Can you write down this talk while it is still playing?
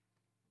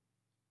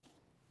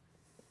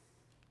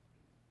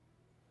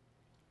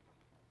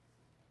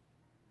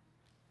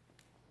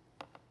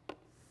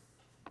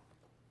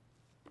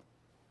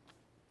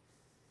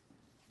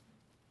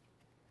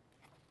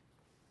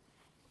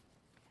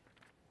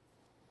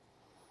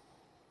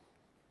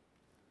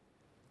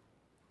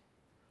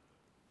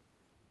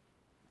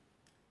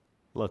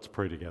Let's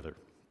pray together.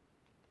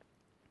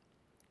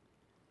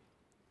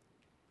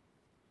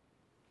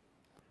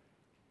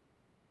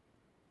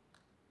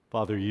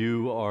 Father,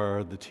 you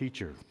are the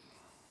teacher.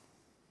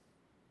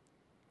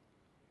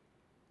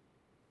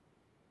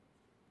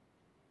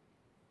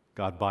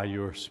 God, by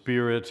your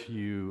Spirit,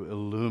 you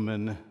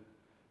illumine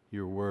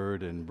your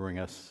word and bring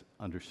us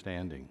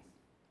understanding.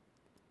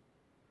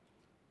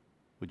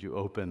 Would you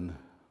open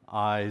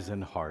eyes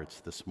and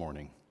hearts this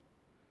morning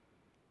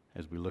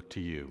as we look to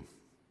you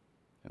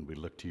and we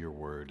look to your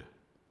word?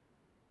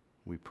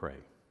 We pray.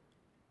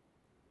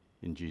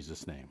 In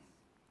Jesus' name,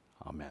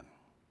 amen.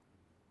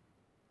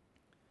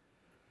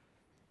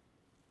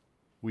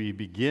 We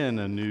begin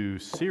a new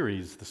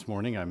series this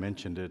morning. I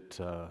mentioned it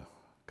a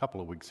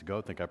couple of weeks ago.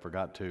 I think I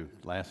forgot to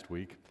last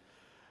week.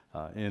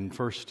 In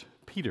 1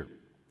 Peter.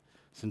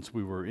 Since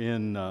we were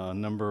in a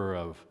number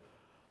of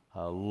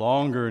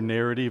longer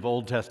narrative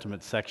Old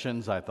Testament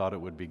sections, I thought it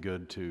would be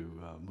good to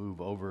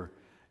move over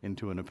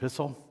into an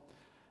epistle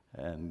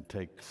and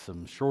take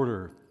some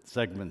shorter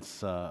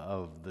segments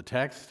of the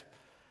text.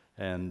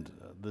 And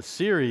the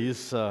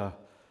series we're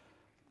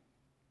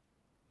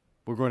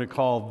going to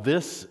call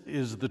 "This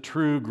is the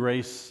True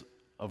Grace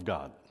of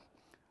God,"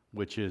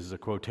 which is a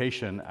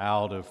quotation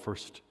out of 1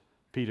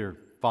 Peter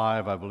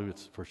 5, I believe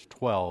it's verse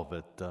 12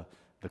 at the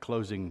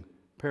closing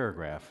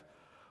paragraph,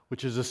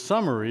 which is a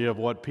summary of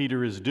what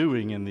Peter is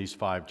doing in these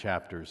 5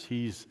 chapters.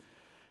 He's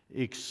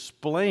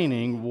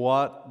explaining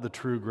what the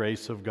true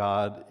grace of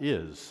God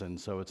is, and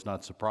so it's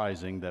not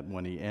surprising that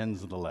when he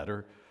ends the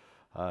letter,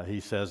 he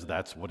says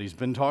that's what he's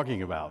been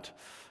talking about,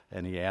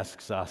 and he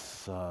asks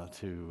us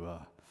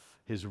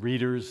his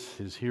readers,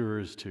 his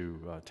hearers,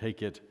 to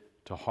take it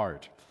to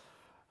heart.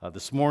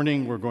 This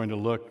morning we're going to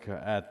look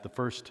at the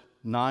first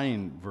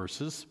 9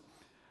 verses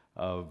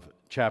of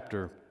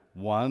chapter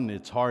 1.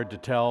 It's hard to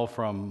tell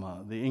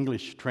from the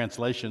English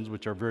translations,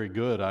 which are very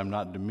good. I'm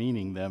not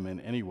demeaning them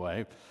in any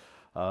way.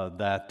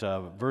 That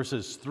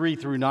verses 3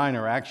 through 9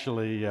 are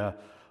actually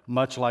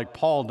much like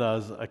Paul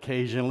does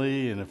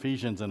occasionally in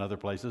Ephesians and other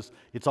places.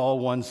 It's all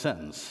one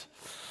sentence.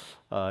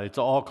 It's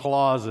all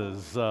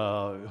clauses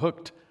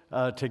hooked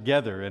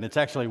together. And it's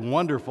actually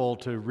wonderful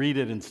to read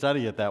it and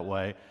study it that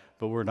way,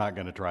 but we're not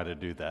going to try to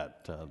do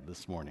that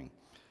this morning.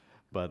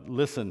 But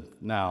listen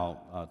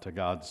now to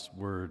God's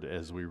word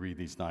as we read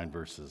these 9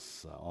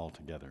 verses all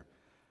together.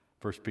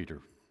 1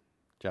 Peter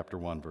chapter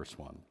 1, verse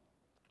 1.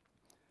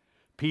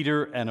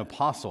 Peter, an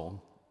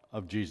apostle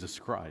of Jesus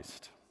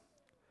Christ,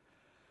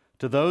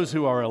 to those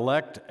who are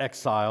elect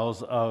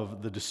exiles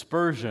of the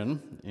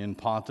dispersion in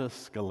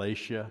Pontus,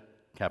 Galatia,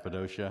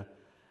 Cappadocia,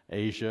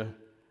 Asia,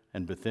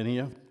 and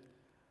Bithynia,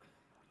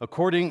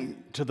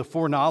 according to the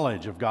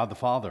foreknowledge of God the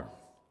Father,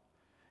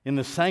 in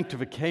the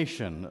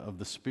sanctification of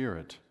the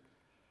Spirit,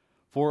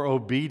 for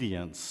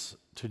obedience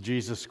to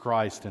Jesus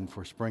Christ and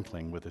for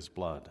sprinkling with his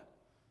blood.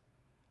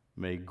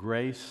 May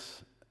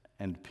grace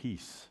and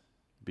peace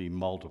be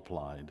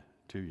multiplied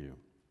to you.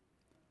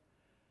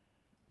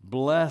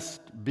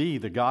 Blessed be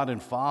the God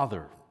and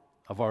Father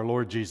of our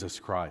Lord Jesus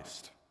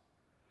Christ.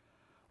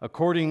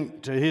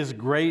 According to his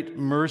great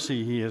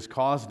mercy, he has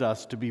caused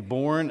us to be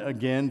born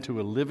again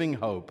to a living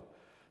hope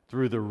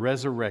through the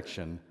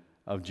resurrection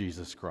of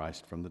Jesus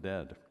Christ from the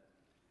dead,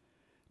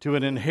 to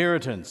an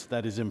inheritance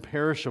that is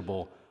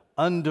imperishable,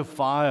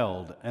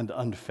 undefiled, and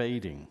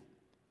unfading,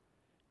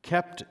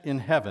 kept in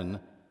heaven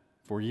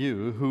for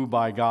you, who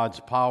by God's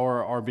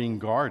power are being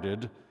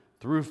guarded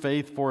through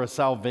faith for a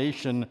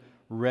salvation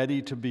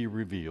ready to be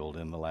revealed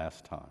in the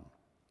last time.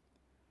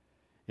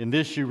 In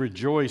this you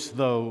rejoice,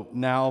 though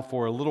now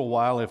for a little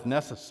while, if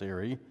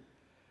necessary,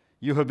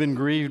 you have been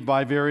grieved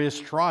by various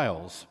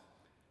trials,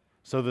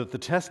 so that the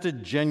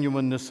tested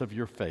genuineness of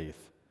your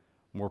faith,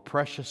 more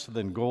precious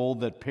than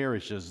gold that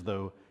perishes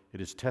though it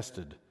is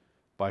tested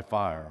by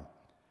fire,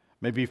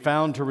 may be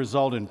found to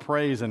result in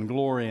praise and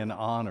glory and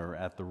honor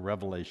at the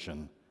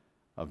revelation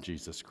of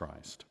Jesus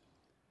Christ.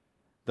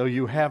 Though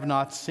you have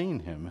not seen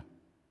him,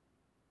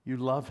 you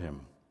love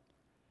him.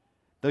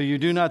 Though you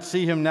do not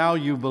see him now,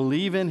 you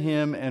believe in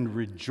him and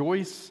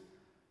rejoice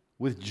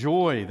with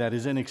joy that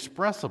is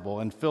inexpressible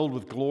and filled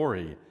with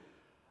glory,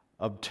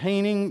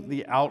 obtaining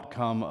the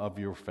outcome of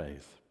your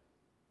faith,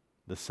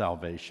 the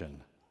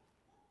salvation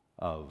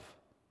of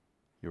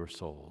your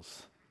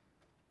souls.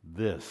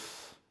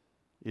 This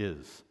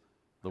is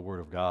the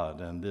Word of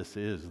God, and this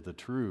is the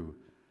true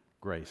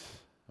grace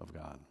of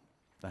God.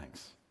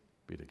 Thanks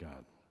be to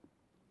God.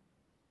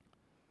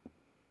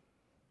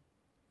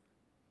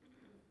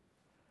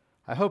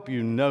 I hope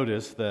you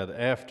notice that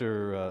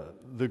after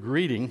the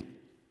greeting,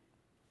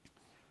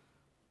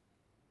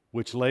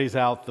 which lays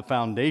out the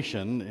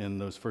foundation in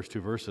those first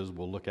 2 verses,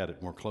 we'll look at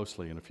it more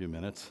closely in a few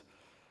minutes,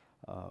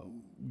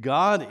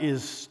 God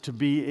is to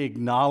be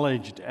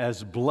acknowledged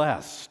as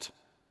blessed,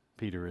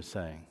 Peter is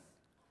saying.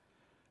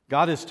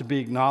 God is to be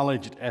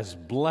acknowledged as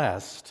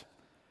blessed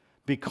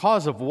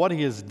because of what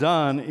he has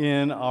done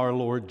in our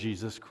Lord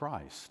Jesus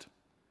Christ.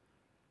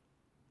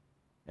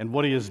 And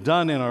what he has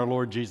done in our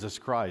Lord Jesus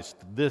Christ,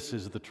 this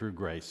is the true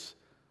grace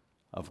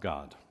of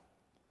God.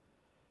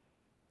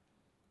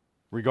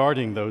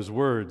 regarding those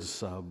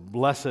words,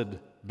 blessed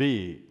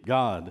be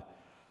God.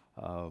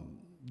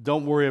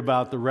 Don't worry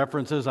about the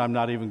references. I'm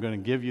not even going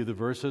to give you the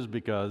verses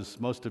because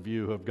most of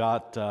you have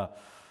got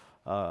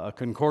a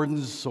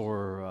concordance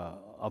or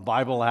a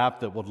Bible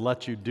app that would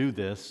let you do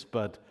this.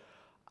 But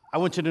I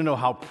want you to know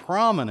how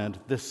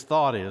prominent this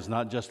thought is,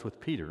 not just with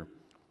Peter,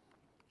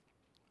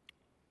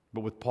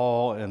 but with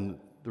Paul and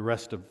the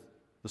rest of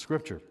the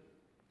Scripture.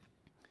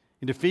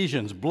 In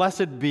Ephesians,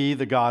 blessed be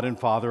the God and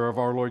Father of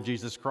our Lord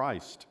Jesus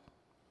Christ,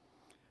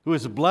 who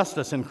has blessed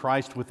us in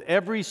Christ with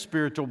every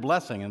spiritual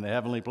blessing in the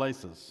heavenly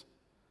places.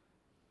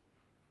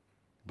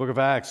 Book of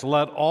Acts,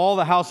 let all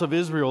the house of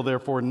Israel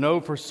therefore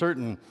know for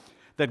certain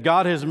that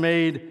God has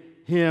made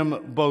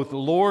him both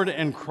Lord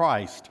and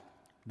Christ,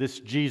 this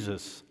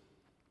Jesus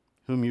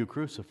whom you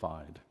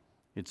crucified.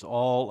 It's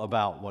all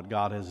about what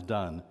God has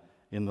done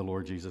in the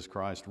Lord Jesus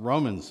Christ.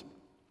 Romans,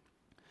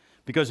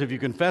 because if you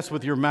confess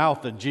with your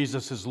mouth that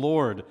Jesus is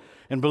Lord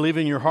and believe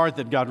in your heart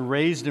that God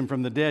raised him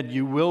from the dead,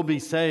 you will be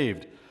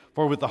saved.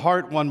 For with the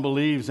heart one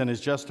believes and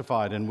is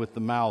justified, and with the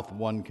mouth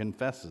one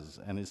confesses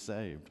and is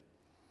saved.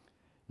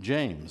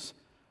 James,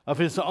 of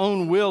his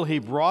own will he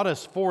brought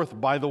us forth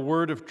by the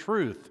word of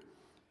truth,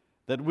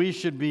 that we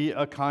should be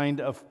a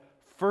kind of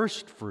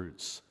first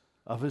fruits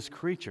of his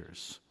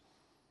creatures.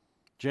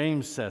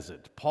 James says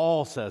it,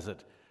 Paul says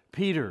it,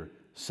 Peter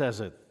says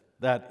it,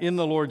 that in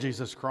the Lord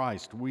Jesus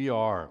Christ we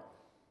are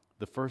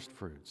the first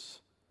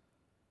fruits,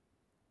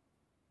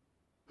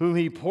 whom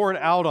he poured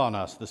out on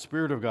us, the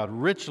Spirit of God,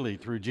 richly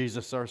through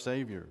Jesus our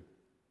Savior.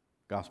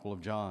 Gospel of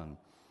John.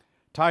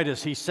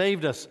 Titus, he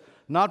saved us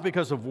not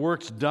because of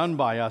works done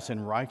by us in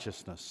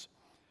righteousness,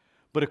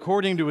 but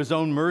according to his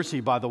own mercy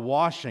by the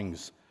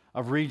washings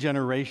of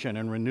regeneration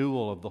and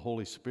renewal of the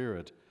Holy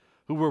Spirit,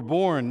 who were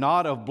born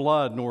not of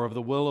blood, nor of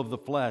the will of the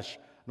flesh,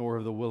 nor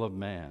of the will of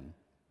man,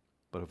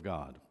 but of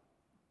God.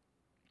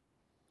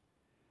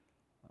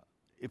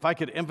 If I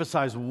could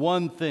emphasize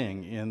one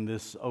thing in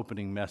this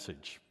opening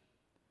message,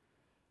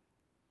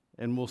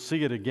 and we'll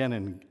see it again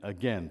and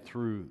again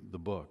through the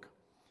book,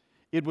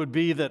 it would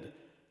be that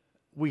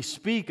we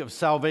speak of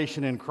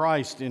salvation in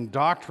Christ in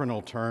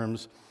doctrinal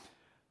terms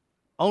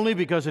only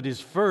because it is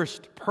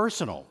first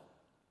personal.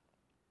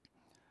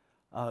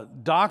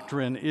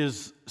 Doctrine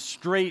is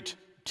straight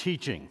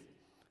teaching.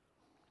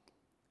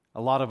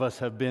 A lot of us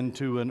have been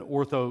to an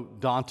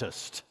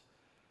orthodontist.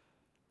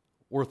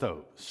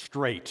 Ortho,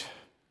 straight,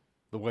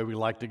 the way we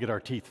like to get our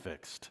teeth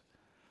fixed.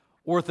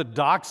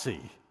 Orthodoxy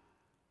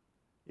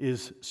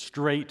is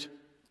straight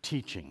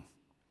teaching,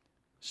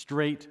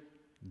 straight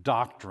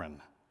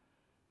doctrine.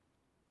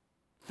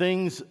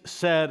 Things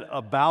said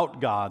about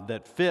God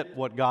that fit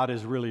what God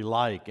is really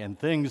like, and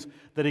things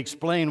that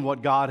explain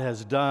what God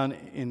has done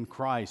in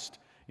Christ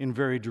in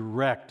very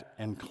direct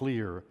and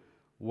clear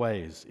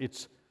ways.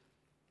 It's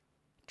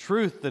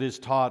truth that is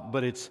taught,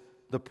 but it's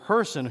the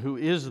person who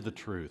is the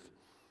truth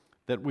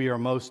that we are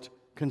most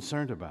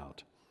concerned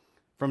about.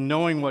 From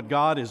knowing what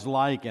God is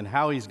like and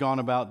how he's gone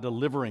about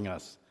delivering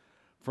us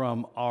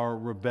from our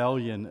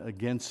rebellion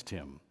against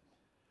him.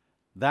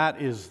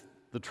 That is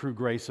the true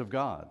grace of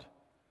God.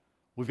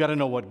 We've got to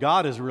know what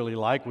God is really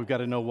like. We've got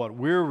to know what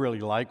we're really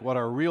like, what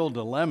our real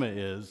dilemma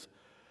is.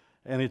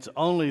 And it's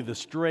only the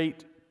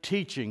straight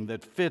teaching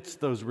that fits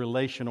those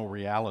relational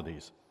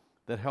realities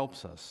that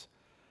helps us.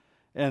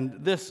 And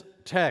this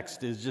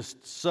text is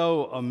just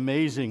so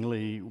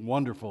amazingly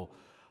wonderful.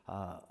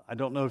 I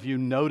don't know if you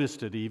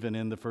noticed it even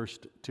in the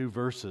first two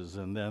verses,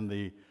 and then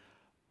the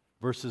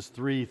verses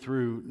 3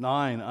 through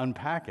 9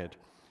 unpack it.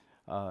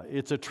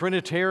 It's a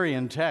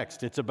Trinitarian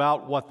text. It's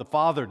about what the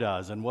Father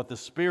does and what the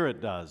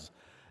Spirit does,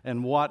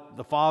 and what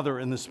the Father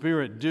and the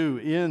Spirit do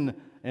in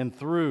and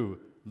through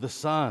the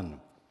Son.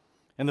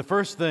 And the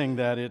first thing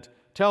that it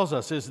tells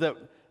us is that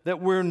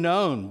we're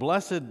known.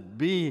 Blessed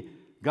be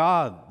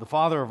God, the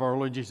Father of our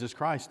Lord Jesus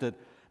Christ, that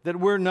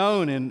we're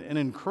known in an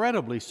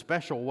incredibly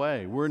special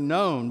way. We're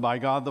known by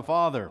God the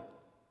Father.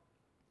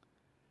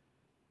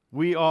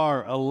 We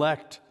are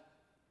elect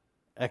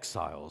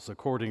exiles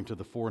according to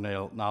the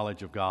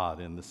foreknowledge of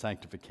God and the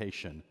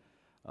sanctification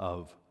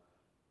of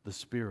the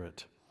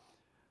Spirit.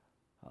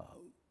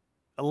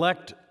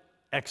 Elect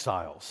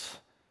exiles.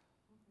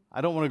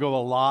 I don't want to go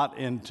a lot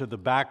into the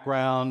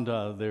background.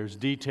 There's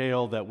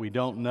detail that we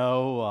don't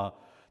know.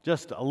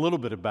 Just a little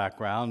bit of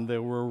background.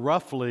 There were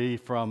roughly,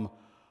 from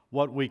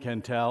what we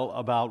can tell,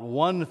 about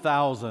 1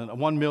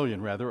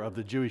 million of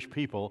the Jewish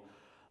people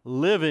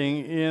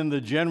living in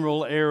the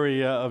general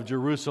area of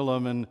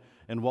Jerusalem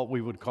and what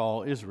we would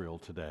call Israel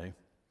today.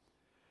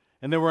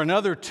 And there were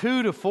another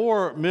 2 to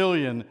 4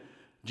 million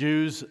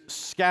Jews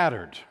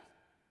scattered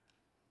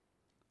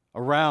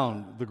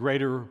around the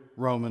greater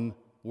Roman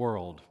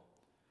world.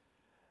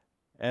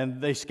 And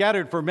they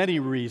scattered for many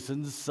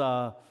reasons.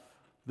 The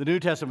New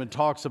Testament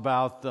talks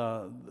about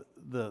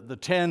the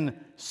 10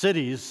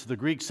 cities, the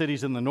Greek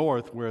cities in the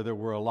north, where there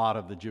were a lot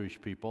of the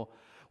Jewish people.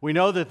 We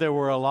know that there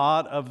were a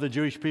lot of the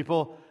Jewish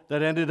people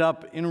that ended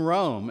up in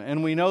Rome,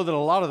 and we know that a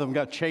lot of them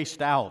got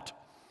chased out,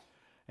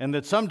 and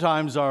that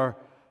sometimes our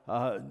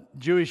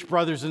Jewish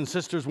brothers and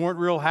sisters weren't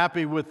real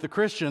happy with the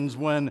Christians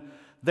when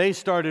they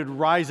started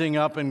rising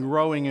up and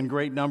growing in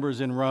great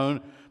numbers in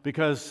Rome,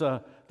 because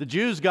the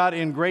Jews got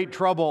in great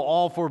trouble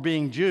all for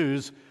being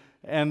Jews,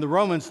 and the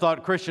Romans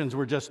thought Christians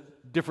were just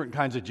different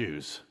kinds of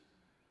Jews.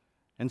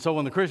 And so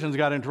when the Christians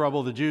got in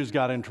trouble, the Jews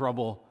got in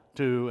trouble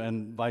too,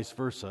 and vice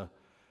versa.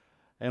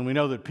 And we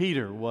know that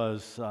Peter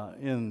was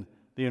in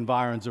the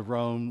environs of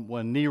Rome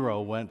when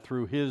Nero went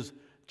through his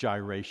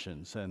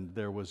gyrations, and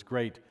there was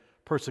great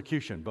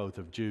persecution both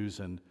of Jews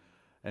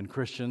and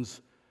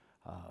Christians.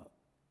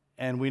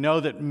 And we know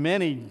that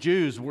many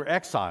Jews were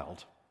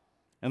exiled,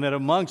 and that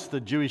amongst the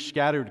Jewish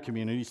scattered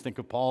communities, think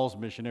of Paul's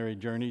missionary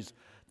journeys,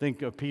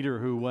 think of Peter,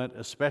 who went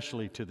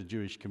especially to the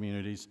Jewish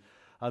communities,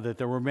 that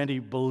there were many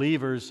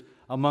believers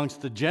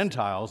amongst the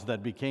Gentiles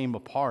that became a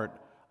part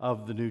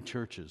of the new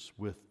churches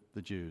with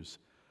the Jews.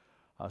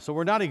 So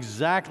we're not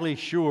exactly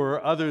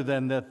sure, other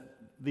than that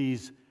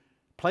these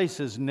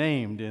places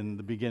named in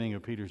the beginning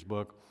of Peter's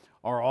book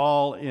are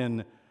all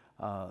in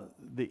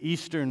the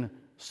eastern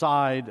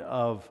side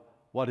of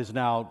what is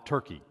now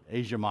Turkey,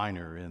 Asia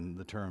Minor in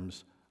the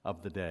terms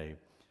of the day.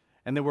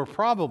 And they were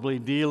probably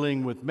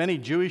dealing with many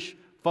Jewish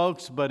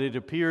folks, but it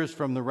appears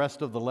from the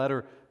rest of the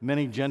letter,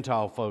 many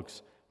Gentile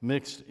folks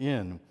mixed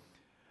in.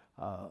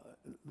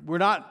 We're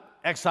not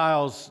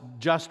exiles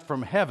just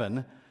from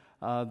heaven.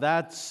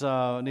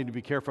 I need to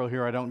be careful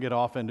here I don't get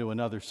off into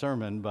another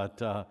sermon, but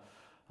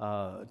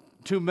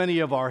too many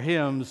of our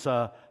hymns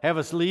have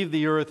us leave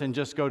the earth and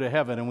just go to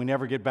heaven, and we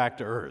never get back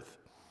to earth.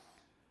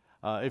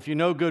 If you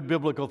know good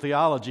biblical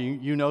theology,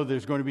 you know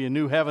there's going to be a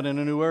new heaven and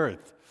a new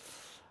earth.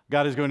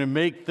 God is going to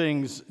make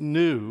things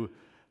new,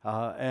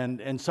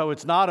 and so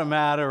it's not a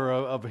matter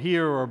of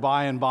here or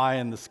by and by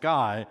in the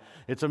sky.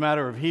 It's a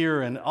matter of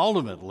here and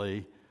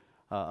ultimately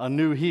a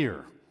new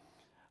here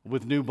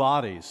with new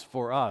bodies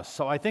for us.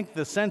 So I think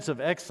the sense of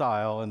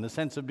exile and the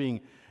sense of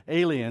being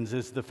aliens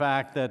is the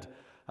fact that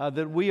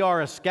we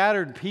are a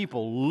scattered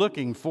people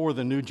looking for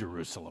the New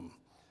Jerusalem,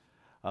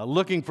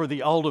 looking for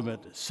the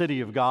ultimate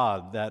city of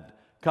God that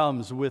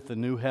comes with the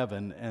new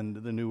heaven and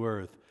the new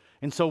earth.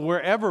 And so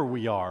wherever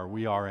we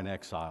are in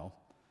exile.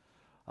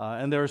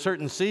 And there are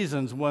certain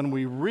seasons when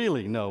we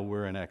really know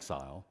we're in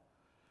exile.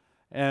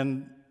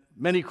 And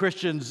many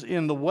Christians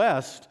in the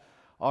West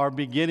are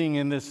beginning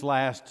in this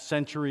last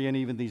century and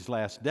even these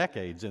last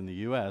decades in the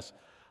U.S.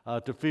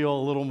 To feel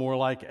a little more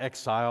like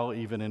exile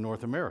even in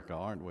North America,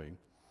 aren't we?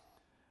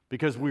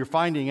 Because we're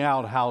finding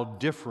out how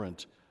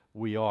different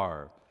we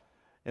are.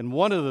 And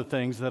one of the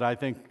things that I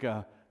think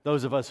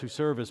those of us who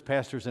serve as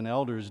pastors and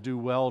elders do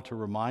well to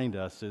remind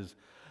us is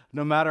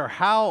no matter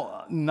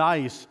how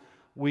nice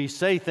we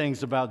say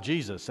things about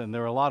Jesus, and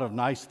there are a lot of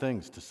nice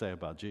things to say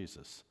about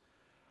Jesus,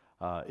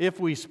 if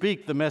we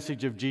speak the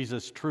message of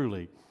Jesus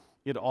truly,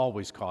 it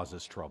always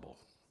causes trouble.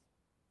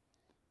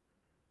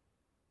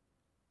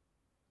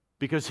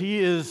 Because he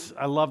is,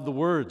 I love the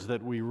words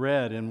that we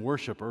read in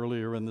worship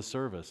earlier in the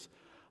service,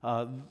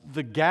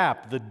 the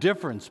gap, the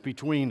difference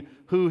between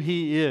who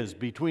he is,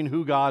 between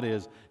who God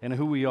is and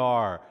who we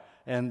are,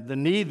 and the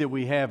need that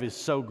we have is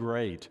so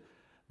great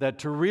that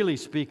to really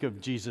speak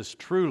of Jesus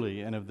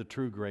truly and of the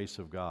true grace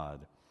of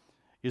God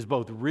is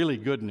both really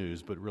good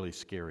news but really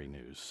scary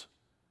news,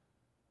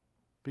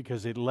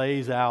 because it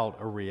lays out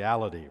a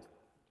reality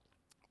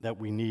that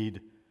we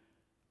need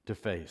to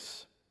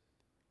face.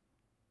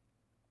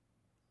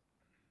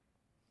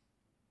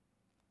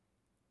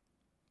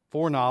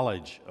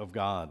 Foreknowledge of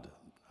God.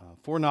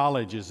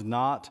 Foreknowledge is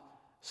not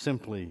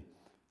simply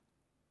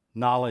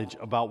knowledge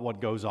about what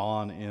goes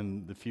on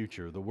in the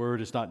future. The word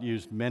is not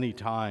used many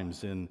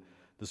times in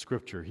the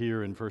Scripture,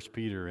 here in 1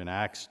 Peter, in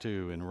Acts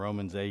 2, in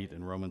Romans 8,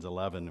 and Romans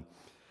 11.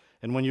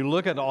 And when you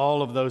look at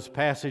all of those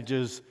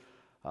passages,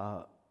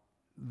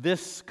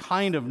 this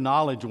kind of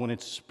knowledge, when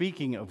it's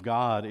speaking of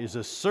God, is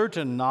a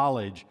certain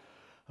knowledge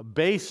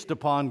based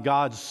upon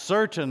God's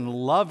certain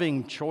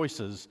loving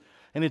choices.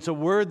 And it's a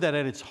word that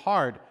at its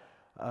heart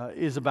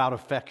is about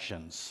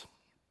affections.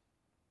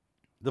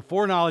 The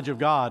foreknowledge of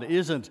God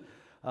isn't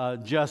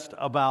just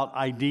about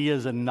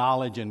ideas and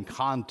knowledge and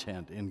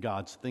content in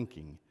God's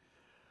thinking,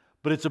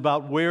 but it's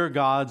about where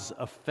God's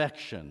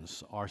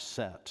affections are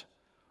set,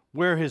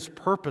 where his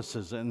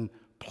purposes and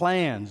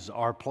plans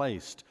are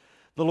placed.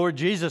 The Lord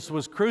Jesus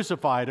was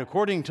crucified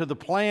according to the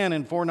plan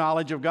and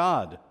foreknowledge of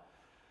God.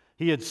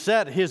 He had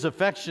set his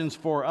affections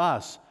for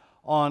us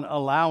on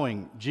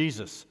allowing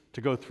Jesus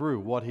to go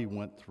through what he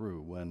went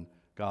through when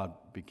God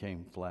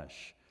became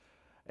flesh.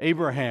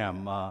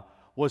 Abraham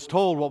was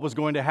told what was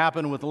going to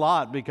happen with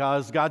Lot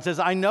because God says,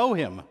 I know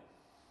him,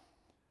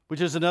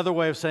 which is another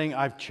way of saying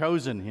I've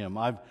chosen him.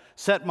 I've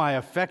set my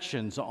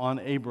affections on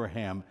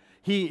Abraham.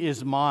 He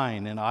is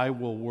mine, and I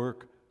will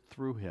work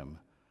through him.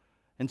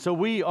 And so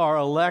we are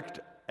elect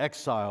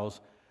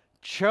exiles,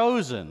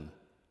 chosen,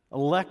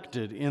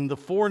 elected in the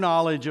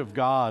foreknowledge of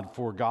God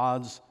for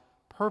God's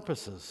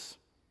purposes.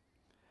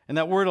 And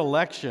that word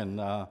election,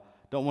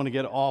 don't want to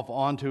get off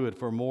onto it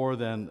for more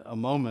than a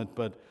moment,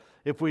 but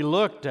if we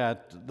looked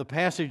at the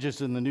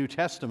passages in the New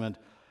Testament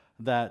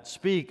that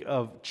speak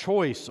of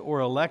choice or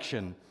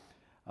election,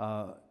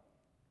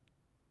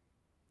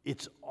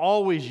 it's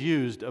always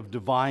used of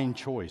divine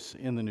choice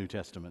in the New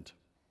Testament.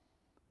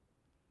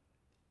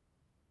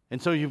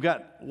 And so you've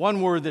got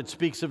one word that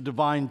speaks of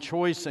divine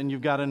choice, and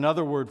you've got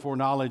another word,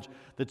 foreknowledge,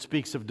 that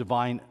speaks of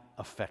divine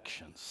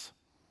affections.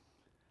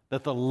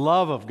 That the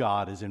love of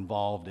God is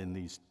involved in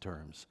these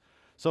terms.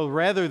 So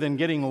rather than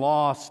getting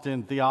lost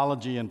in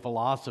theology and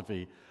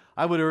philosophy,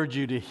 I would urge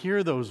you to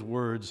hear those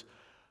words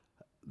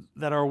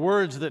that are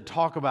words that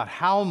talk about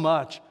how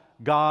much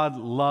God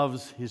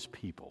loves His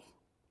people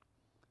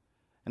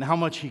and how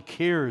much He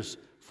cares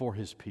for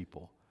His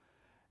people,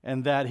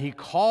 and that He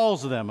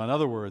calls them,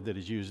 another word that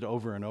is used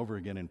over and over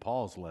again in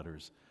Paul's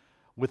letters,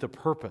 with a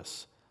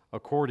purpose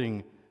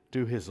according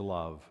to His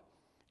love.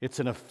 It's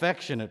an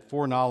affectionate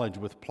foreknowledge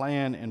with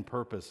plan and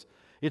purpose.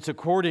 It's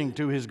according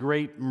to His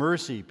great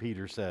mercy,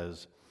 Peter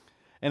says.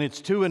 And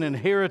it's to an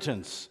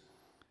inheritance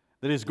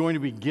that is going to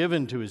be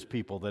given to His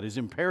people, that is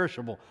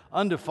imperishable,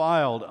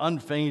 undefiled,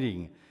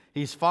 unfading.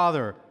 He's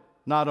Father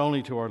not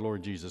only to our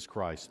Lord Jesus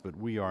Christ, but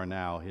we are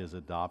now His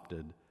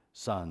adopted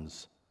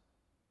sons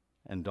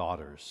and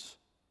daughters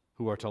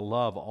who are to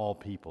love all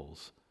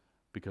peoples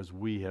because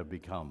we have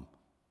become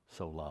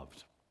so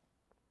loved.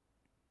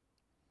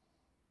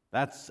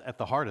 That's at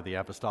the heart of the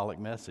apostolic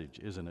message,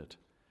 isn't it?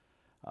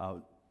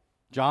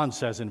 John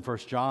says in 1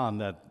 John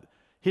that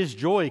his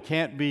joy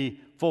can't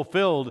be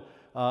fulfilled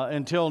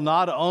until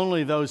not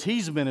only those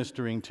he's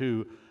ministering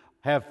to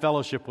have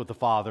fellowship with the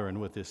Father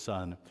and with His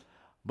Son,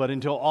 but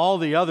until all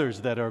the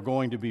others that are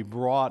going to be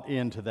brought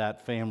into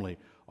that family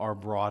are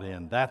brought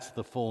in. That's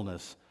the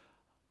fullness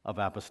of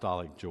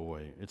apostolic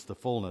joy. It's the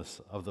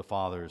fullness of the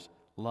Father's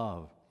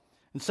love.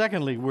 And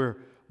secondly, we're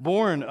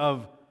born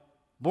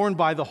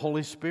by the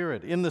Holy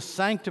Spirit in the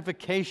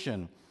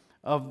sanctification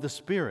of the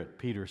Spirit,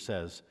 Peter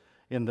says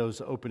in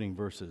those opening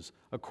verses.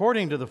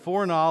 According to the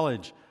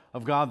foreknowledge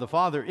of God the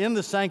Father, in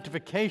the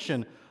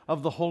sanctification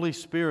of the Holy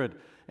Spirit.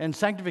 And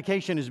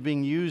sanctification is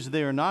being used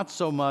there not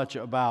so much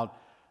about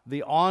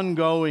the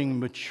ongoing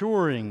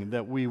maturing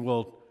that we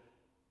will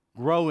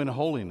grow in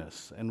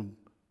holiness, and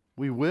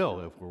we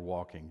will if we're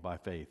walking by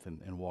faith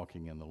and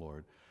walking in the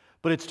Lord.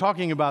 But it's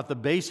talking about the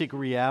basic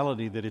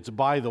reality that it's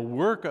by the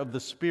work of the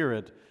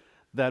Spirit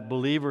that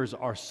believers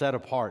are set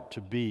apart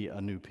to be a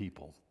new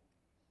people.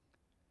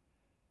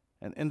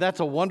 And that's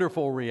a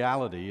wonderful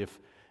reality.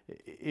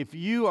 If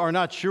you are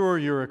not sure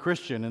you're a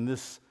Christian and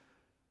this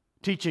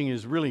teaching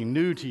is really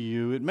new to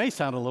you, it may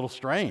sound a little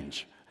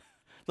strange.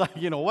 Like,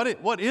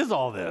 what is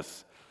all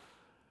this?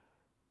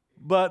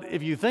 But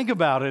if you think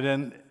about it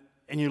and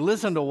you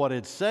listen to what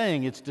it's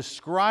saying, it's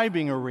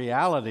describing a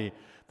reality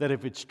that,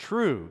 if it's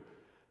true,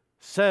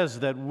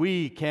 says that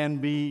we can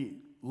be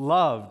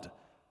loved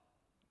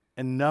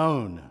and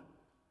known,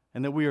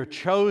 and that we are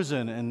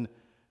chosen, and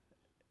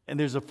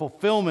there's a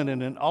fulfillment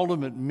and an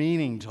ultimate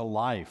meaning to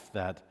life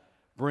that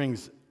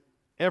brings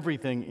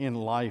everything in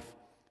life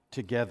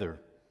together.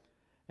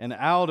 And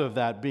out of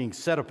that being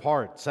set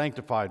apart,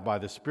 sanctified by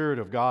the Spirit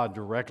of God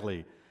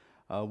directly,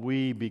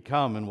 we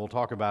become, and we'll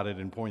talk about it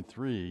in point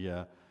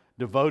 3,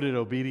 devoted,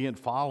 obedient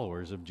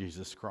followers of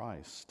Jesus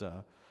Christ.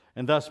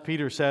 And thus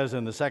Peter says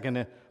in the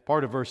second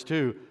part of verse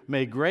 2,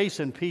 may grace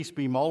and peace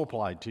be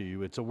multiplied to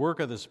you. It's a work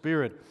of the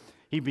Spirit.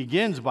 He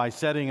begins by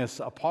setting us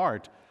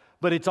apart,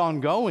 but it's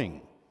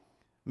ongoing.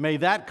 May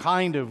that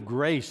kind of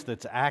grace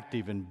that's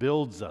active and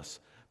builds us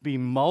be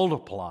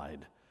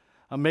multiplied.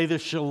 May the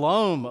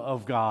shalom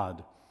of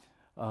God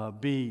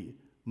be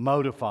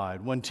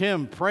modified. When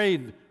Tim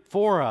prayed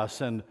for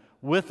us and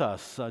with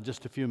us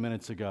just a few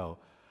minutes ago,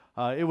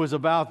 it was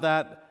about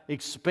that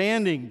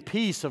expanding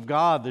peace of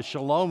God, the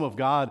shalom of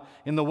God,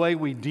 in the way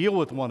we deal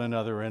with one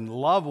another and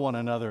love one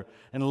another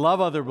and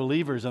love other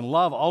believers and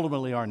love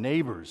ultimately our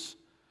neighbors,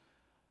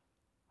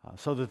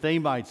 so that they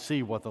might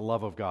see what the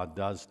love of God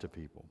does to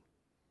people.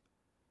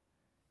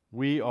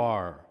 We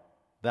are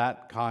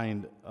that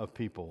kind of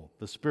people.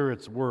 The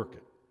Spirit's work,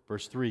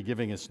 verse 3,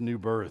 giving us new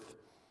birth,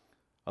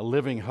 a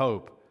living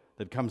hope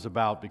that comes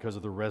about because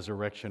of the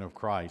resurrection of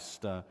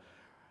Christ.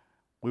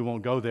 We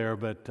won't go there,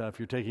 but if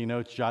you're taking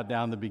notes, jot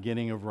down the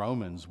beginning of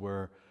Romans,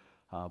 where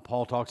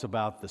Paul talks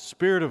about the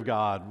Spirit of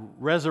God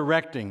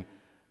resurrecting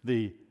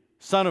the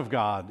Son of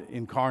God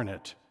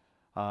incarnate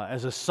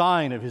as a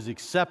sign of His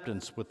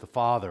acceptance with the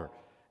Father,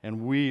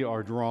 and we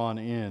are drawn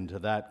into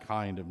that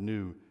kind of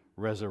new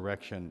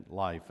resurrection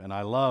life. And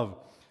I love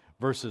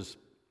verses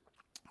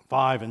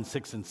 5 and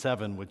 6 and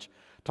 7, which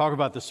talk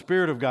about the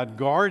Spirit of God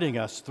guarding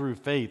us through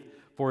faith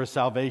for a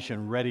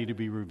salvation ready to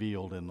be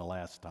revealed in the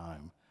last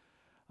time.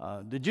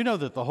 Did you know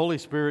that the Holy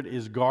Spirit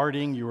is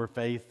guarding your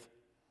faith?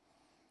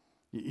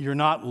 You're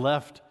not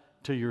left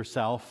to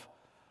yourself,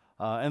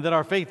 and that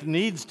our faith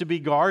needs to be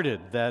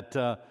guarded,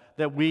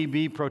 that we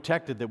be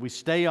protected, that we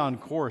stay on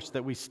course,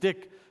 that we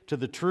stick to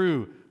the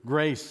true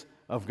grace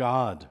of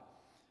God.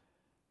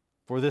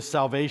 For this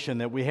salvation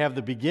that we have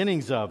the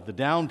beginnings of, the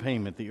down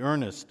payment, the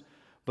earnest,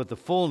 but the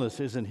fullness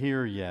isn't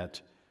here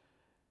yet.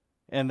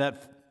 And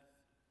that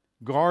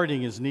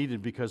guarding is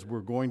needed because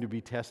we're going to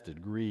be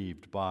tested,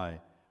 grieved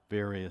by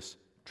various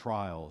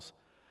trials.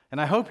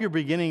 And I hope you're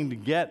beginning to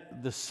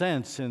get the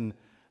sense in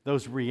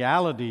those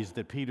realities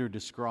that Peter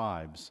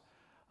describes,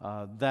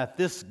 that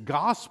this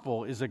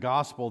gospel is a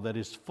gospel that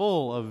is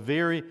full of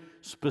very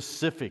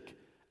specific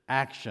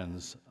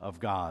actions of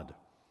God.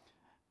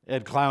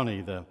 Ed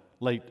Clowney, the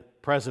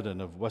late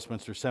president of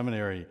Westminster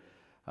Seminary,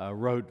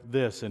 wrote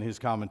this in his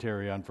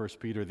commentary on 1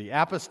 Peter: "The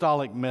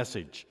apostolic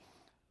message,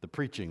 the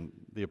preaching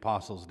the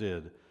apostles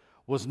did,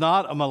 was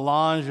not a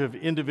melange of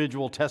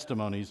individual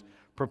testimonies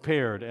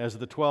prepared as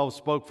the 12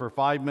 spoke for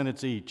 5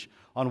 minutes each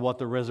on what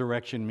the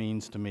resurrection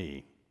means to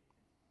me."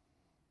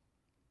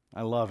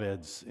 I love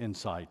Ed's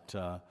insight.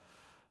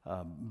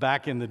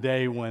 Back in the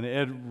day when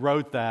Ed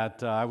wrote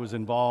that, I was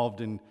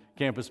involved in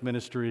campus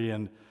ministry,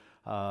 and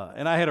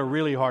I had a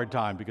really hard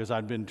time because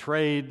I'd been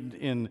trained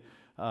in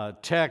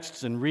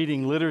texts and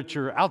reading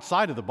literature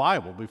outside of the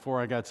Bible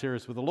before I got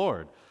serious with the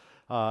Lord.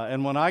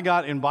 And when I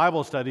got in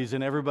Bible studies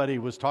and everybody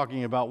was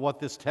talking about what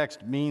this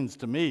text means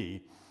to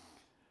me,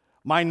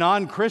 my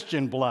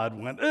non-Christian blood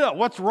went, "Ugh,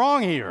 what's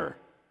wrong here?"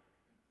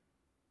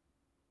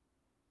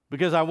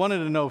 Because I wanted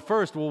to know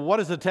first, well, what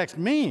does the text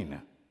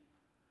mean?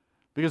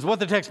 Because what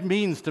the text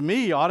means to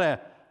me ought to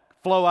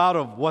flow out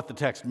of what the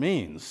text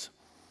means.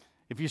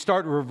 If you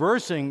start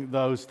reversing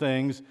those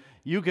things,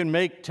 you can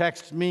make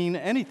texts mean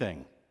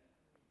anything.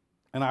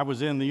 And I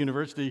was in the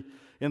university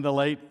in the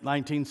late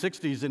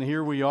 1960s, and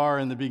here we are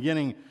in the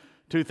beginning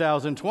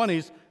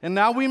 2020s, and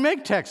now we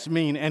make texts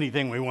mean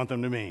anything we want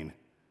them to mean.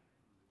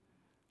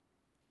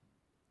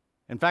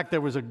 In fact,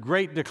 there was a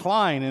great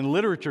decline in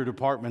literature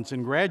departments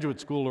in graduate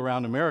school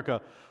around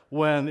America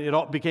when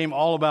it became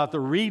all about the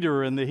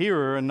reader and the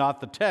hearer and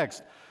not the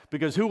text,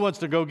 because who wants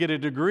to go get a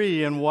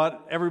degree in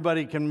what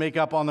everybody can make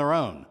up on their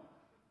own?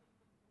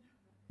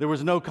 There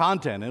was no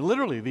content, and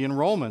literally the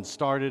enrollments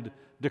started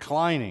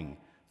declining.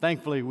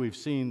 Thankfully, we've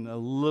seen a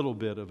little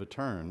bit of a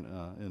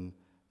turn in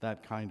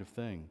that kind of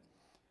thing.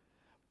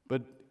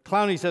 But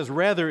Clowney says,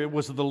 rather, it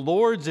was the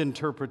Lord's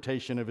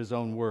interpretation of his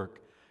own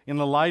work. In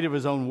the light of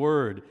his own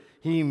word,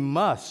 he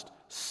must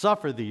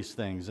suffer these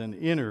things and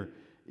enter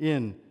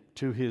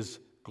into his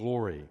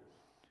glory.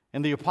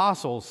 And the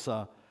apostles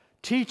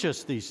teach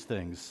us these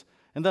things.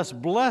 And thus,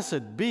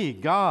 blessed be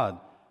God,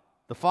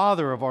 the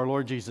Father of our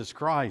Lord Jesus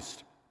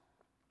Christ.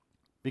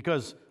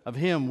 Because of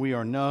him we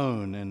are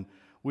known, and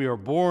we are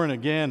born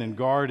again and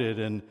guarded.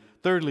 And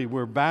thirdly,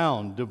 we're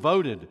bound,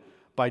 devoted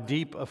by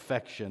deep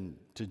affection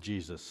to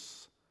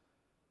Jesus.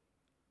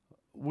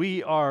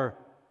 We are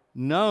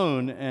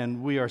known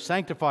and we are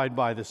sanctified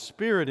by the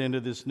Spirit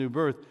into this new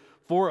birth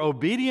for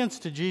obedience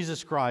to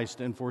Jesus Christ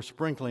and for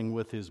sprinkling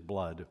with his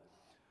blood.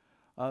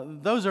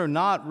 Those are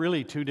not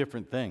really two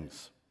different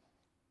things.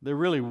 They're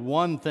really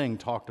one thing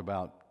talked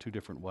about two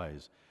different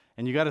ways.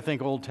 And you got to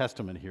think Old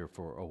Testament here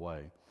for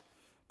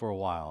a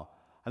while.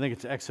 I think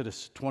it's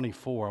Exodus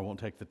 24. I won't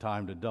take the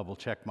time to double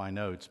check my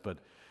notes, but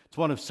it's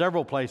one of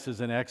several places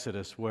in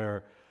Exodus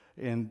where,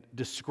 in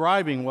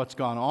describing what's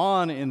gone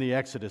on in the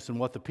Exodus and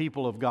what the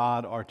people of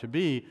God are to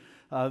be,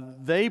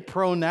 they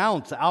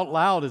pronounce out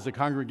loud as a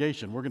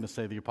congregation. We're going to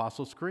say the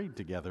Apostles' Creed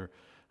together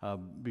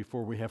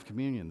before we have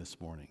communion this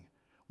morning.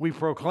 We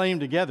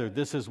proclaim together,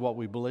 this is what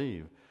we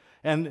believe.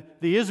 And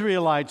the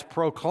Israelites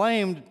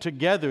proclaimed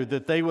together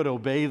that they would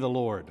obey the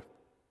Lord.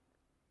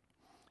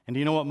 And do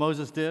you know what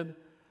Moses did?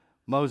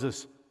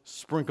 Moses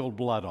sprinkled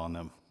blood on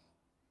them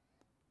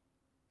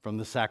from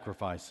the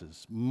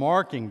sacrifices,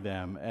 marking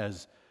them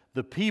as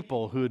the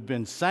people who had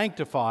been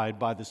sanctified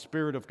by the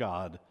Spirit of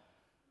God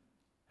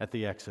at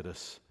the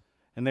Exodus.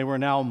 And they were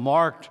now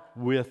marked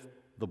with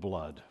the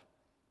blood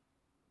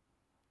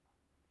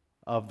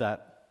of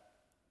that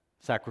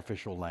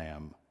sacrificial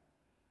lamb.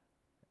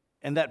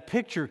 And that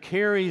picture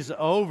carries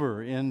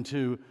over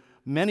into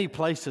many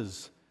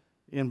places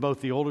in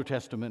both the Old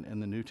Testament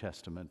and the New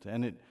Testament.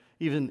 And it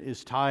even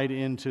is tied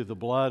into the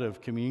blood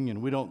of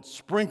communion. We don't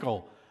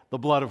sprinkle the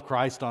blood of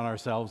Christ on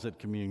ourselves at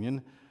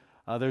communion.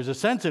 There's a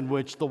sense in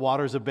which the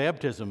waters of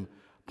baptism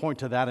point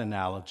to that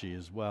analogy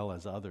as well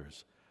as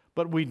others.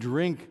 But we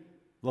drink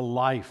the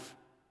life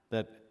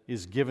that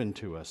is given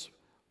to us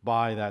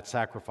by that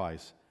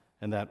sacrifice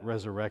and that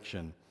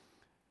resurrection.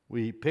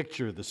 We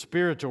picture the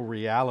spiritual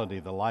reality,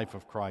 the life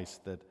of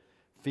Christ that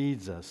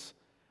feeds us,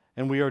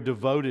 and we are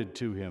devoted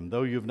to him.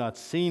 Though you have not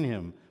seen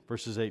him,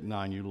 verses 8 and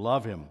 9, you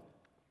love him.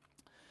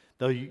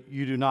 Though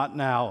you do not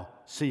now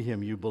see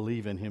him, you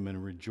believe in him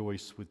and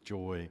rejoice with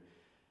joy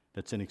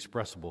that's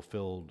inexpressible,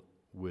 filled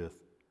with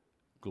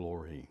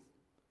glory.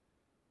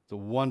 It's a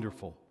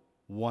wonderful,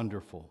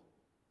 wonderful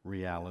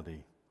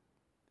reality.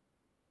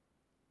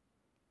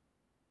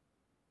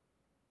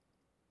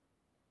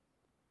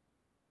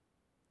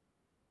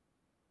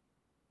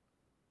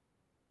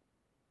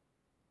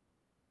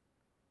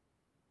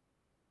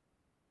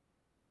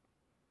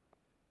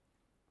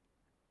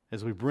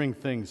 As we bring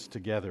things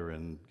together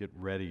and get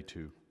ready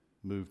to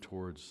move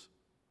towards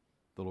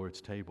the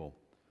Lord's table,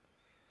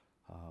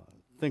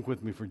 think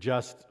with me for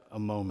just a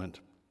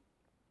moment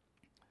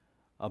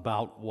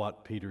about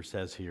what Peter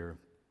says here.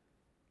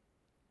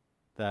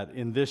 That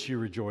in this you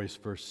rejoice,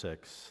 verse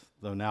 6,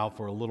 though now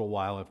for a little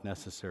while, if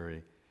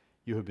necessary,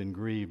 you have been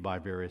grieved by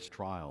various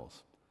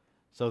trials,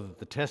 so that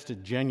the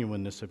tested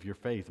genuineness of your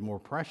faith, more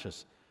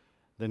precious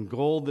than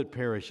gold that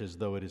perishes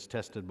though it is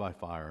tested by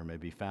fire, may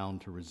be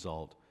found to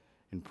result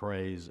in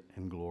praise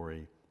and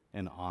glory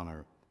and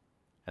honor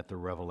at the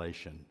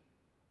revelation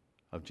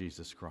of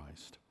Jesus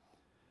Christ.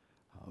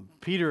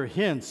 Peter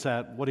hints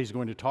at what he's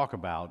going to talk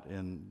about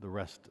in the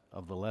rest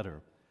of the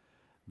letter,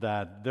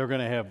 that they're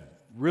going to have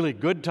really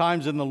good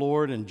times in the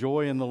Lord and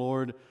joy in the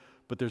Lord,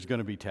 but there's going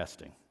to be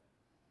testing.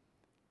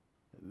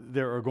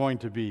 There are going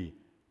to be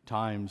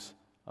times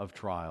of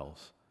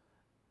trials.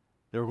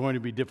 There are going to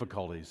be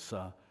difficulties.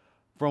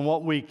 From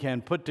what we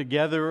can put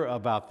together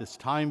about this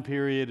time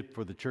period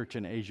for the church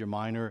in Asia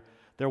Minor,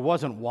 there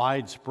wasn't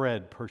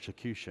widespread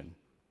persecution.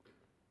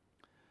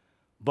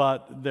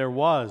 But there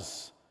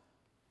was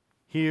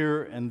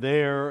here and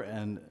there,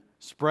 and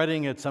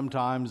spreading at some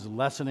times,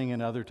 lessening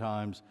in other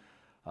times,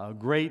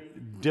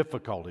 great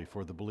difficulty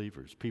for the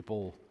believers.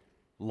 People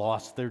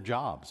lost their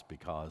jobs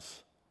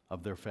because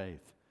of their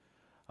faith.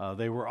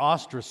 They were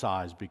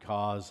ostracized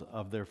because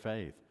of their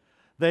faith.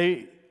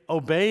 They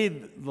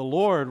obeyed the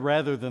Lord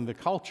rather than the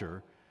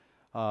culture,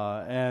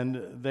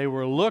 and they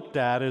were looked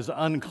at as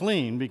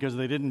unclean because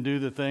they didn't do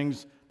the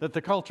things that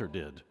the culture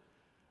did.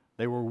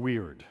 They were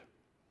weird.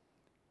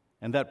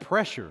 And that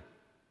pressure,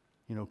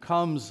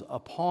 comes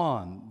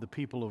upon the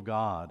people of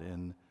God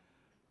in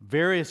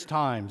various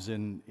times,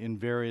 in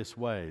various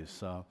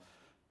ways.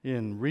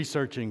 In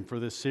researching for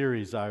this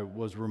series, I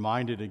was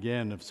reminded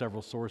again of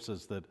several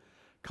sources that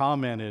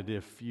commented,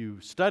 if you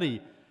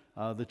study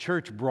the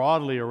church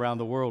broadly around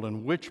the world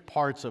and which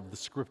parts of the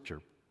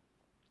Scripture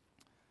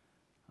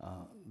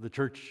the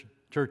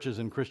churches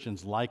and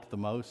Christians like the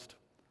most,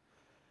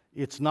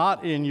 it's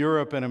not in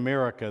Europe and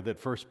America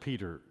that 1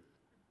 Peter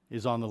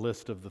is on the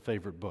list of the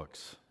favorite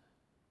books.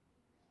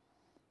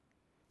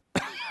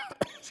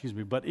 Excuse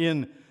me, but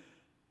in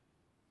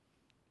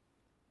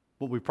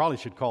what we probably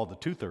should call the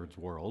two-thirds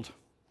world,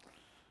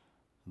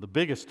 the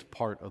biggest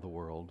part of the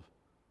world,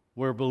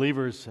 where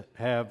believers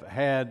have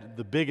had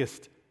the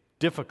biggest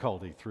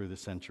difficulty through the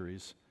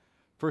centuries,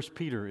 1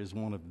 Peter is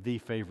one of the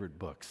favorite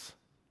books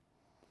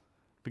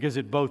because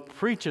it both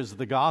preaches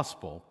the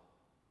gospel,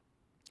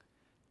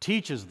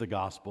 teaches the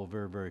gospel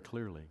very, very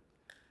clearly,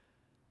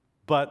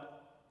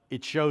 but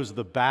it shows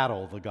the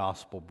battle the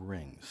gospel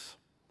brings.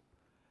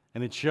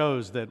 And it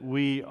shows that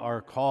we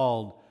are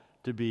called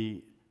to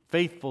be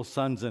faithful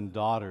sons and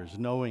daughters,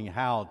 knowing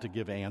how to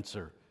give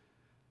answer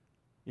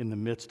in the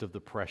midst of the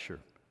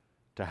pressure,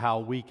 to how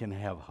we can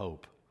have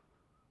hope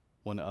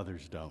when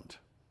others don't.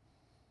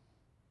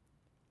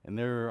 And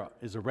there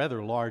is a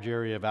rather large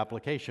area of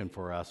application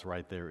for us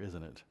right there,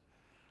 isn't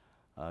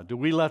it? Do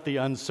we let the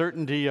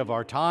uncertainty of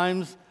our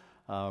times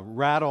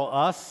rattle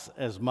us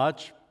as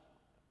much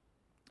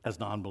as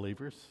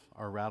non-believers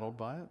are rattled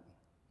by it?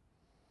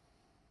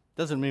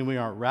 Doesn't mean we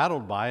aren't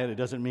rattled by it. It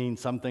doesn't mean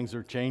some things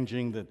are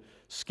changing that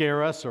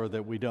scare us or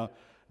that we don't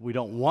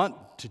want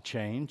to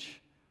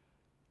change.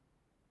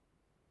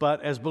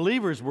 But as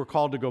believers, we're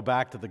called to go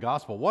back to the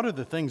gospel. What are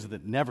the things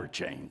that never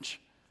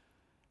change?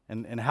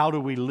 And how do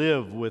we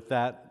live with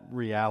that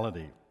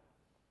reality?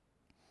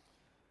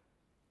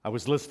 I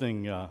was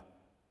listening to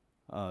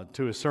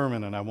a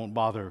sermon, and I won't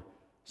bother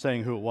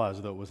saying who it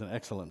was, though it was an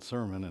excellent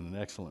sermon and an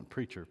excellent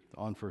preacher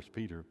on 1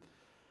 Peter.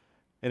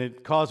 And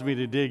it caused me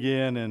to dig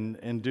in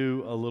and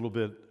do a little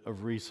bit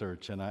of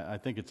research, and I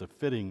think it's a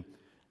fitting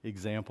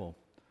example.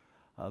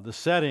 The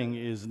setting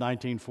is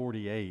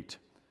 1948,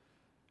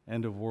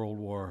 end of World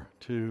War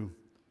II,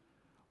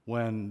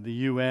 when the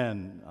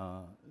UN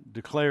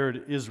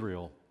declared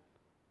Israel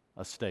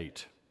a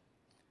state.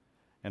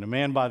 And a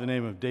man by the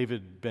name of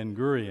David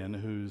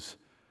Ben-Gurion, who's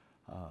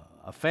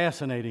a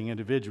fascinating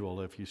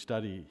individual if you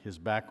study his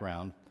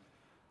background,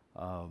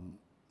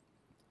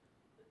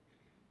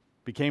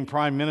 became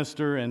prime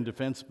minister and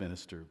defense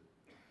minister.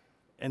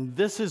 And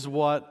this is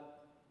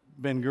what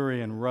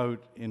Ben-Gurion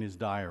wrote in his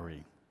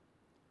diary.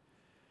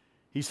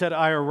 He said,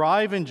 "I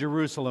arrived in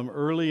Jerusalem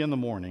early in the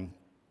morning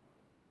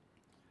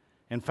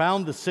and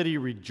found the city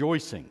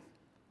rejoicing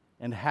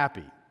and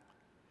happy.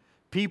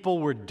 People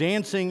were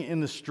dancing in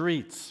the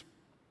streets,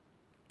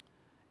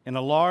 and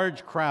a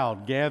large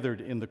crowd gathered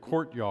in the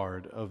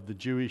courtyard of the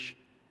Jewish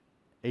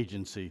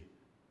Agency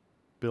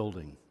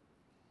building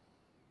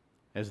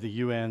as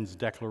the UN's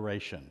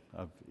declaration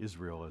of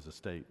Israel as a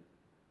state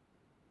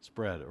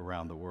spread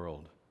around the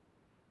world."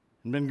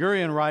 And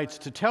Ben-Gurion writes,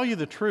 "To tell you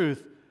the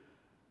truth,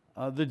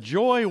 the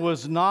joy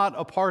was not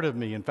a part of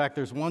me." In fact,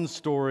 there's one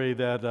story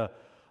that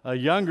a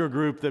younger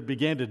group that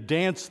began to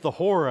dance the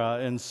hora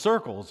in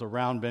circles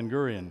around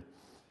Ben-Gurion,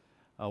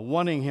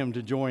 wanting him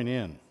to join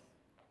in.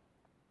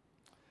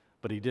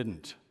 But he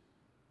didn't.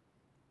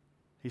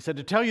 He said,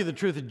 "To tell you the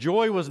truth, the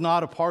joy was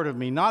not a part of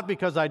me, not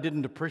because I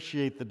didn't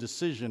appreciate the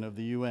decision of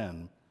the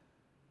UN.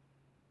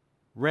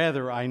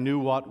 Rather, I knew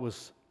what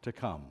was to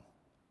come: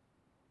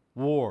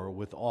 war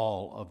with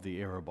all of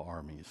the Arab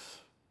armies."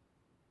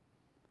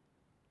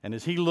 And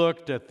as he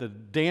looked at the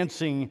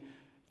dancing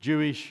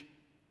Jewish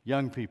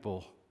young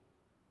people,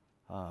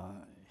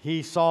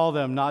 He saw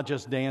them not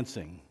just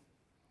dancing,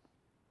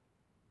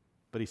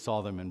 but he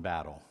saw them in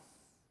battle.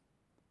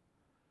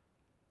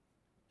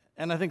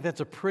 And I think that's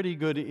a pretty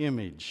good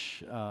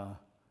image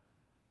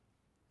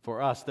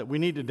for us, that we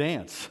need to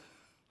dance.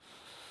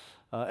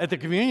 At the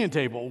communion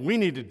table, we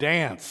need to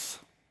dance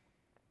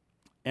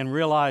and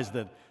realize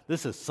that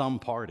this is some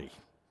party.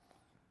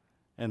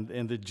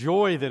 And the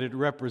joy that it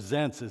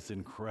represents is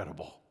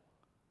incredible.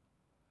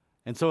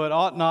 And so it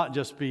ought not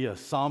just be a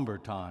somber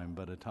time,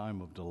 but a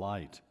time of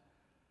delight.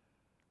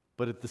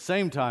 But at the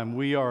same time,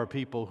 we are a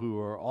people who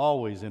are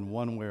always, in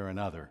one way or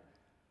another,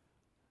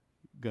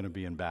 going to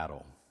be in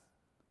battle.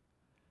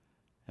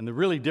 And the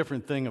really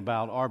different thing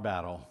about our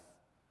battle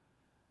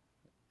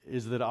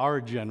is that our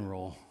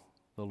general,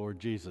 the Lord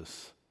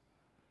Jesus,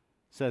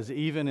 says,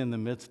 even in the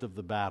midst of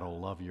the battle,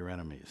 love your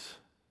enemies.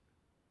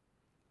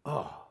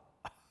 Oh.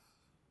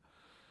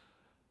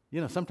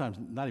 Sometimes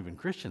not even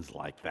Christians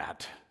like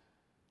that.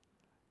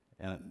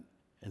 And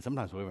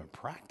sometimes we haven't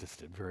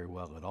practiced it very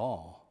well at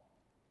all.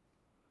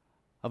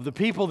 Of the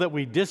people that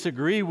we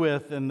disagree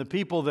with and the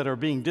people that are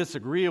being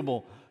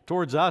disagreeable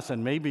towards us,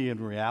 and maybe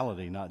in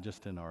reality, not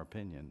just in our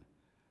opinion,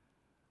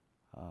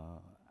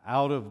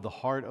 out of the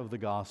heart of the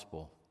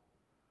gospel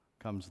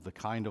comes the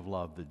kind of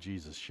love that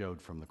Jesus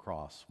showed from the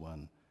cross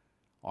when,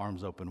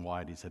 arms open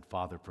wide, he said,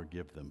 "Father,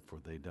 forgive them, for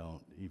they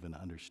don't even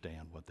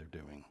understand what they're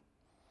doing.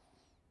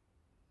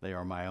 They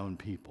are my own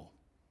people,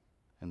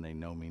 and they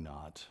know me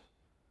not."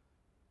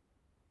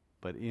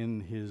 But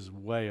in his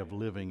way of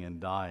living and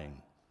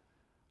dying,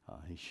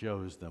 he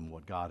shows them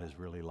what God is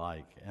really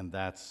like, and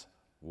that's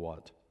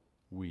what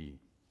we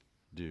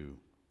do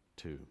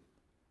too.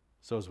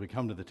 So as we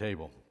come to the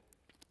table,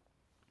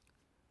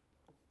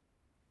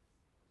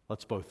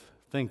 let's both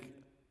think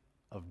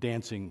of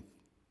dancing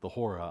the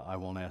hora. I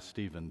won't ask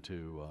Stephen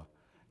to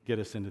get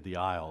us into the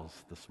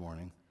aisles this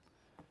morning.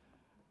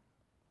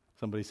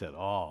 Somebody said,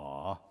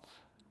 "Aw."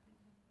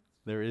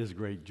 There is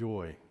great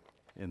joy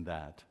in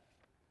that.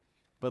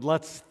 But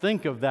let's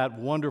think of that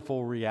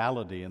wonderful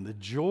reality and the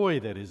joy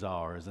that is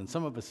ours. And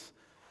some of us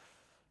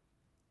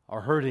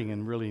are hurting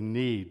and really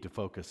need to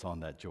focus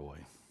on that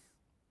joy.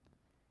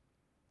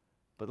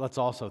 But let's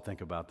also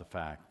think about the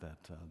fact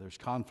that there's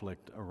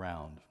conflict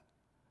around.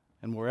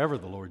 And wherever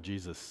the Lord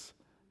Jesus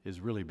is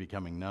really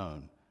becoming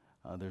known,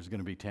 there's going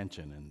to be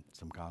tension and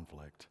some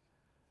conflict.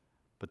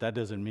 But that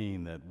doesn't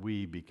mean that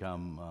we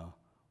become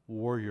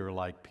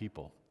warrior-like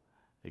people,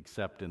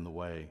 except in the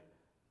way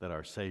that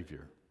our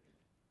Savior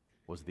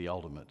was the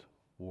ultimate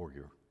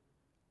warrior,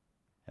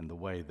 and the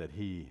way that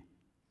he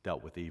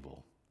dealt with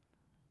evil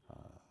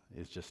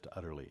is just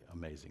utterly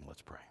amazing.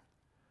 Let's pray.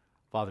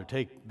 Father,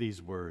 take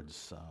these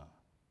words,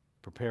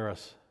 prepare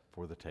us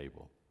for the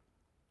table.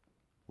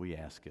 We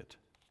ask it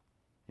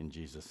in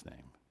Jesus'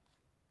 name.